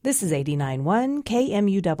This is 89.1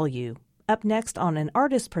 KMUW. Up next on An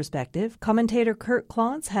Artist Perspective, commentator Kurt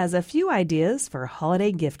Klontz has a few ideas for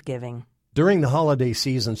holiday gift giving. During the holiday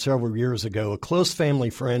season several years ago, a close family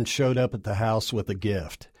friend showed up at the house with a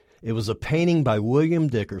gift. It was a painting by William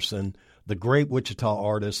Dickerson, the great Wichita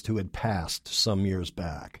artist who had passed some years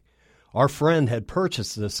back. Our friend had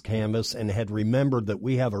purchased this canvas and had remembered that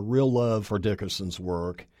we have a real love for Dickerson's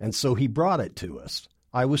work, and so he brought it to us.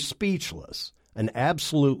 I was speechless. An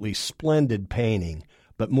absolutely splendid painting,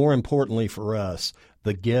 but more importantly for us,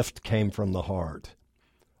 the gift came from the heart.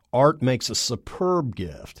 Art makes a superb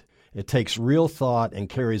gift. It takes real thought and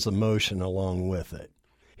carries emotion along with it.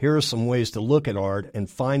 Here are some ways to look at art and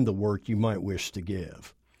find the work you might wish to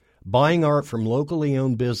give. Buying art from locally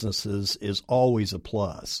owned businesses is always a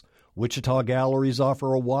plus. Wichita galleries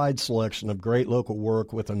offer a wide selection of great local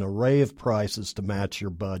work with an array of prices to match your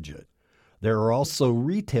budget. There are also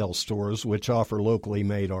retail stores which offer locally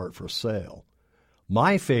made art for sale.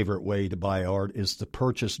 My favorite way to buy art is to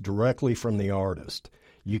purchase directly from the artist.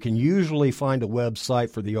 You can usually find a website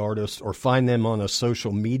for the artist or find them on a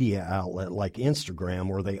social media outlet like Instagram,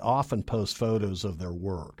 where they often post photos of their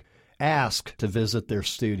work. Ask to visit their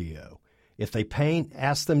studio. If they paint,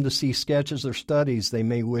 ask them to see sketches or studies they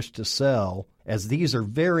may wish to sell, as these are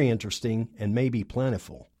very interesting and may be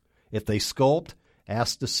plentiful. If they sculpt,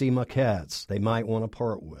 ask to see maquettes they might want to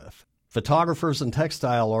part with. Photographers and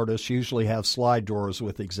textile artists usually have slide drawers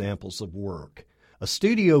with examples of work. A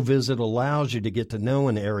studio visit allows you to get to know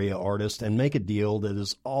an area artist and make a deal that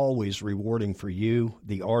is always rewarding for you,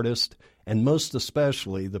 the artist, and most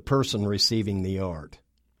especially the person receiving the art.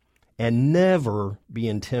 And never be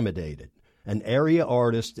intimidated. An area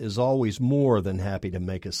artist is always more than happy to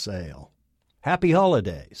make a sale. Happy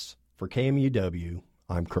holidays. For KMUW,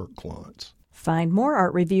 I'm Kurt Klontz. Find more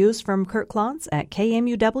art reviews from Kurt Klontz at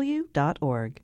kmuw.org.